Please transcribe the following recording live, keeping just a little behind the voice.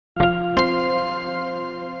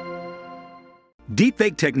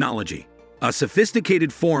Deepfake technology, a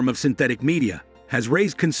sophisticated form of synthetic media, has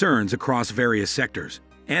raised concerns across various sectors,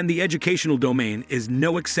 and the educational domain is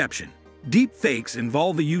no exception. Deepfakes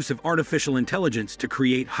involve the use of artificial intelligence to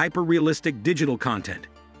create hyper-realistic digital content,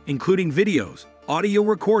 including videos, audio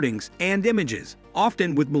recordings, and images,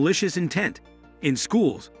 often with malicious intent. In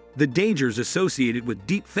schools, the dangers associated with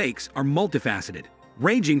deepfakes are multifaceted,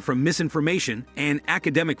 ranging from misinformation and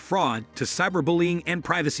academic fraud to cyberbullying and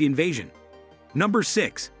privacy invasion. Number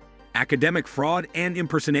 6. Academic fraud and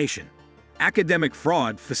impersonation. Academic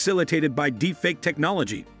fraud facilitated by deepfake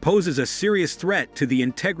technology poses a serious threat to the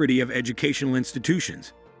integrity of educational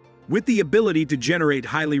institutions. With the ability to generate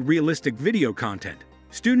highly realistic video content,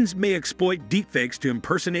 students may exploit deepfakes to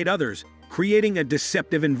impersonate others, creating a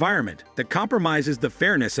deceptive environment that compromises the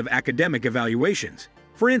fairness of academic evaluations.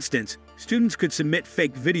 For instance, students could submit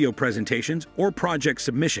fake video presentations or project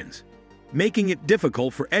submissions, making it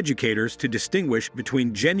difficult for educators to distinguish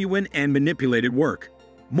between genuine and manipulated work.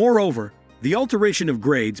 Moreover, the alteration of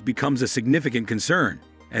grades becomes a significant concern,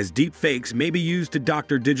 as deepfakes may be used to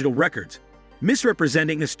doctor digital records,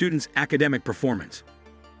 misrepresenting a student's academic performance.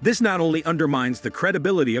 This not only undermines the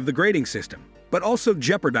credibility of the grading system, but also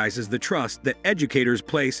jeopardizes the trust that educators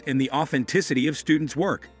place in the authenticity of students'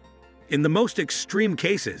 work. In the most extreme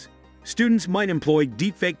cases, students might employ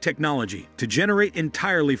deepfake technology to generate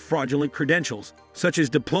entirely fraudulent credentials, such as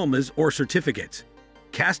diplomas or certificates,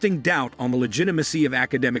 casting doubt on the legitimacy of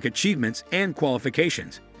academic achievements and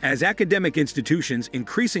qualifications. As academic institutions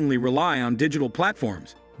increasingly rely on digital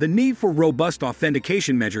platforms, the need for robust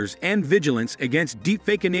authentication measures and vigilance against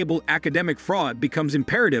deepfake-enabled academic fraud becomes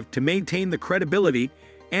imperative to maintain the credibility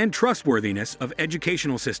and trustworthiness of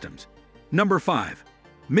educational systems. Number 5.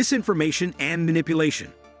 Misinformation and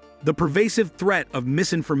manipulation. The pervasive threat of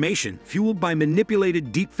misinformation fueled by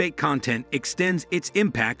manipulated deepfake content extends its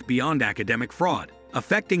impact beyond academic fraud,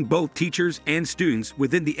 affecting both teachers and students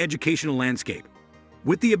within the educational landscape.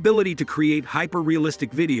 With the ability to create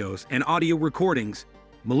hyper-realistic videos and audio recordings,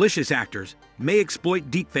 malicious actors may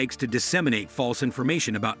exploit deepfakes to disseminate false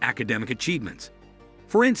information about academic achievements.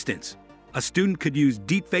 For instance, a student could use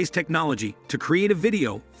deepfake technology to create a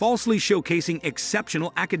video falsely showcasing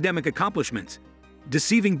exceptional academic accomplishments,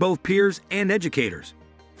 deceiving both peers and educators.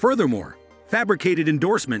 Furthermore, fabricated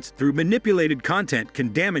endorsements through manipulated content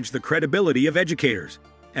can damage the credibility of educators,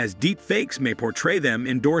 as deepfakes may portray them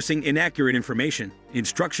endorsing inaccurate information,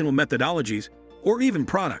 instructional methodologies, or even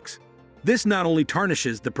products. This not only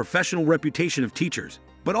tarnishes the professional reputation of teachers,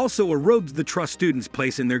 but also erodes the trust students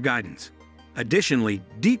place in their guidance. Additionally,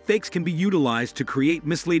 deepfakes can be utilized to create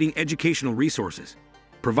misleading educational resources,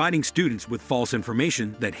 providing students with false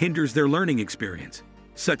information that hinders their learning experience.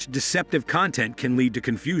 Such deceptive content can lead to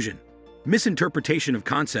confusion, misinterpretation of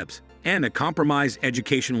concepts, and a compromised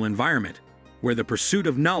educational environment, where the pursuit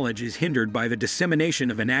of knowledge is hindered by the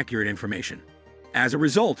dissemination of inaccurate information. As a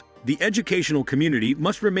result, the educational community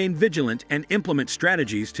must remain vigilant and implement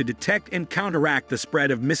strategies to detect and counteract the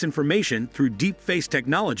spread of misinformation through deepfake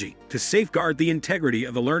technology to safeguard the integrity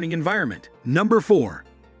of the learning environment. Number 4.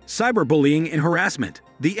 Cyberbullying and harassment.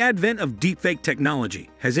 The advent of deepfake technology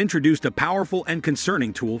has introduced a powerful and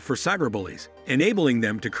concerning tool for cyberbullies, enabling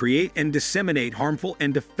them to create and disseminate harmful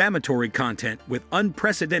and defamatory content with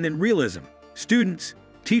unprecedented realism. Students,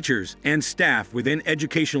 teachers, and staff within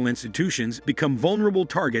educational institutions become vulnerable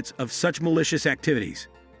targets of such malicious activities.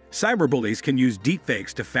 Cyberbullies can use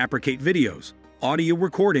deepfakes to fabricate videos, audio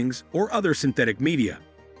recordings, or other synthetic media,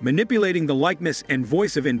 manipulating the likeness and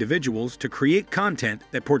voice of individuals to create content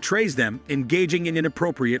that portrays them engaging in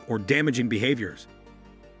inappropriate or damaging behaviors.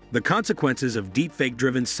 The consequences of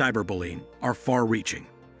deepfake-driven cyberbullying are far-reaching.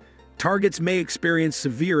 Targets may experience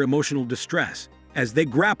severe emotional distress as they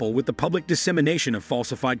grapple with the public dissemination of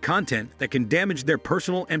falsified content that can damage their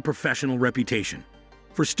personal and professional reputation.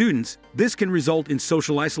 For students, this can result in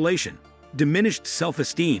social isolation, diminished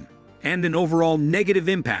self-esteem, and an overall negative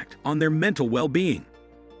impact on their mental well-being.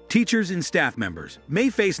 Teachers and staff members may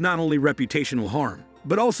face not only reputational harm,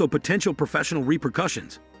 but also potential professional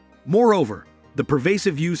repercussions. Moreover, the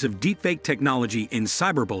pervasive use of deepfake technology in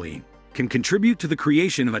cyberbullying can contribute to the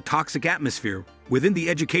creation of a toxic atmosphere within the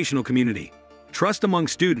educational community. Trust among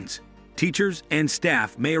students, teachers, and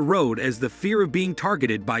staff may erode as the fear of being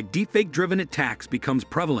targeted by deepfake-driven attacks becomes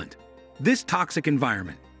prevalent. This toxic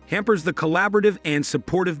environment hampers the collaborative and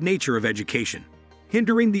supportive nature of education,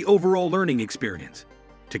 hindering the overall learning experience.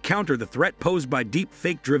 To counter the threat posed by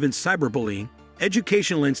deepfake-driven cyberbullying,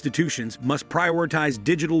 educational institutions must prioritize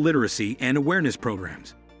digital literacy and awareness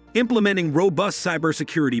programs, implementing robust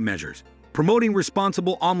cybersecurity measures, promoting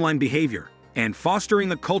responsible online behavior, and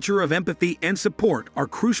fostering a culture of empathy and support are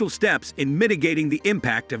crucial steps in mitigating the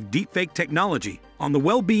impact of deepfake technology on the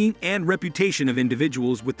well-being and reputation of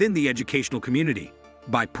individuals within the educational community.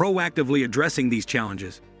 By proactively addressing these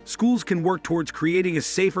challenges, schools can work towards creating a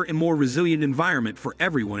safer and more resilient environment for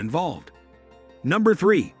everyone involved. Number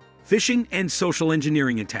 3. Phishing and social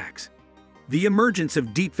engineering attacks. The emergence of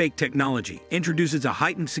deepfake technology introduces a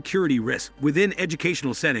heightened security risk within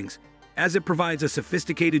educational settings, as it provides a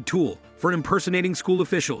sophisticated tool for impersonating school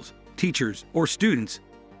officials, teachers, or students,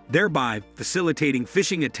 thereby facilitating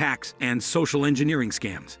phishing attacks and social engineering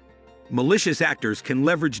scams. Malicious actors can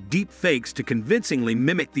leverage deepfakes to convincingly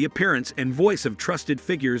mimic the appearance and voice of trusted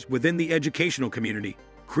figures within the educational community,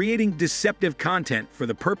 creating deceptive content for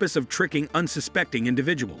the purpose of tricking unsuspecting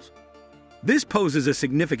individuals. This poses a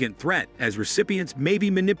significant threat, as recipients may be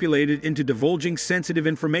manipulated into divulging sensitive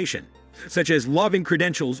information, such as login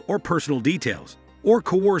credentials or personal details, or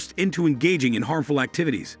coerced into engaging in harmful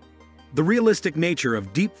activities. The realistic nature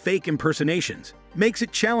of deepfake impersonations makes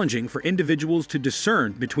it challenging for individuals to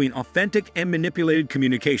discern between authentic and manipulated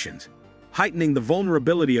communications, heightening the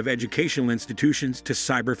vulnerability of educational institutions to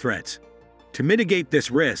cyber threats. To mitigate this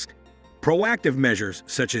risk, proactive measures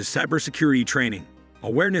such as cybersecurity training,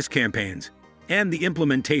 awareness campaigns, and the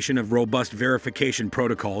implementation of robust verification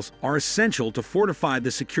protocols are essential to fortify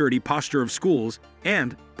the security posture of schools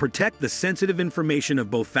and protect the sensitive information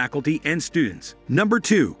of both faculty and students. Number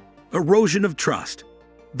 2. Erosion of trust.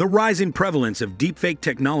 The rising prevalence of deepfake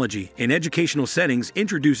technology in educational settings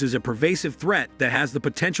introduces a pervasive threat that has the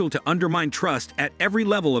potential to undermine trust at every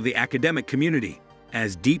level of the academic community.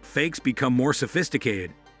 As deepfakes become more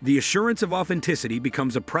sophisticated, the assurance of authenticity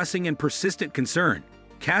becomes a pressing and persistent concern,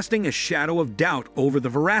 casting a shadow of doubt over the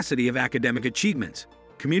veracity of academic achievements,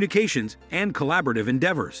 communications, and collaborative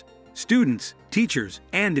endeavors. Students, teachers,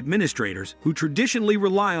 and administrators who traditionally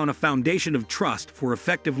rely on a foundation of trust for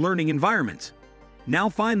effective learning environments now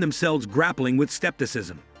find themselves grappling with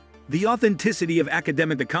skepticism. The authenticity of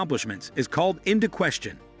academic accomplishments is called into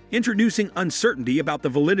question, introducing uncertainty about the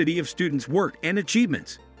validity of students' work and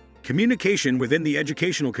achievements. Communication within the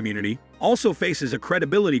educational community also faces a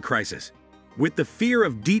credibility crisis, with the fear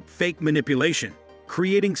of deepfake manipulation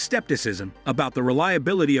creating skepticism about the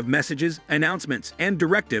reliability of messages, announcements, and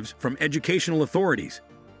directives from educational authorities.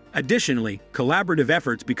 Additionally, collaborative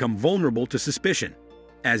efforts become vulnerable to suspicion,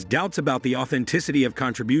 as doubts about the authenticity of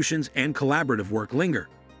contributions and collaborative work linger.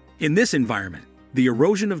 In this environment, the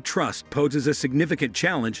erosion of trust poses a significant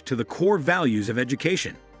challenge to the core values of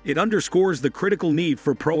education. It underscores the critical need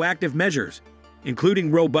for proactive measures, including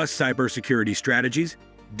robust cybersecurity strategies,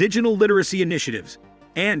 digital literacy initiatives,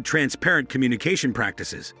 and transparent communication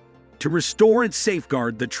practices, to restore and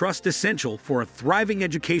safeguard the trust essential for a thriving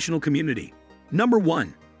educational community. Number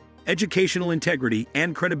 1. Educational integrity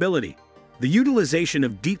and credibility. The utilization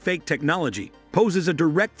of deepfake technology poses a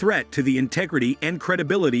direct threat to the integrity and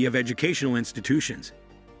credibility of educational institutions,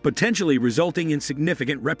 potentially resulting in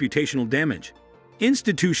significant reputational damage.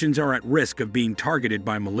 Institutions are at risk of being targeted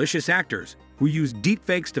by malicious actors who use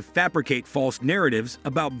deepfakes to fabricate false narratives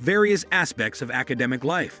about various aspects of academic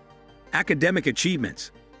life. Academic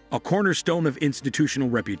achievements, a cornerstone of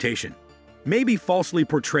institutional reputation, may be falsely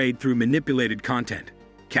portrayed through manipulated content,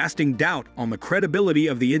 casting doubt on the credibility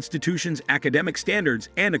of the institution's academic standards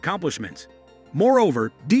and accomplishments.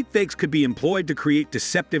 Moreover, deepfakes could be employed to create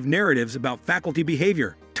deceptive narratives about faculty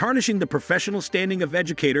behavior, tarnishing the professional standing of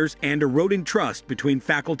educators and eroding trust between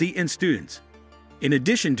faculty and students. In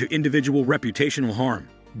addition to individual reputational harm,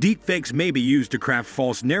 deepfakes may be used to craft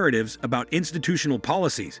false narratives about institutional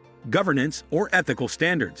policies, governance, or ethical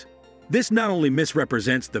standards. This not only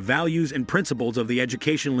misrepresents the values and principles of the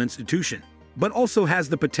educational institution, but also has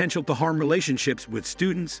the potential to harm relationships with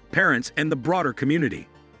students, parents, and the broader community.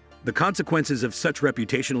 The consequences of such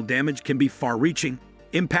reputational damage can be far-reaching,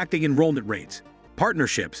 impacting enrollment rates,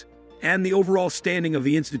 partnerships, and the overall standing of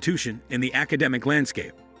the institution in the academic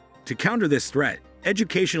landscape. To counter this threat,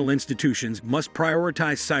 educational institutions must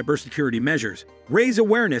prioritize cybersecurity measures, raise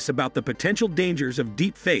awareness about the potential dangers of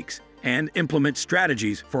deepfakes, and implement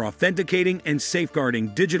strategies for authenticating and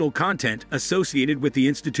safeguarding digital content associated with the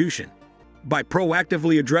institution. By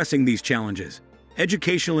proactively addressing these challenges,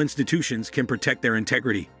 educational institutions can protect their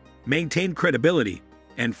integrity, maintain credibility,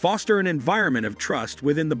 and foster an environment of trust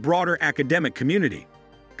within the broader academic community.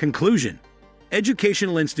 Conclusion: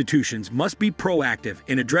 educational institutions must be proactive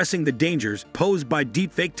in addressing the dangers posed by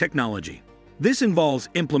deepfake technology. This involves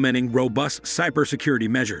implementing robust cybersecurity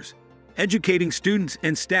measures, educating students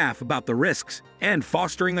and staff about the risks, and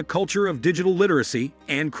fostering a culture of digital literacy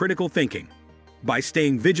and critical thinking. By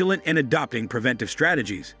staying vigilant and adopting preventive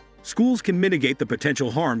strategies, schools can mitigate the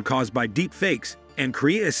potential harm caused by deep fakes and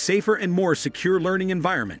create a safer and more secure learning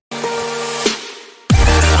environment.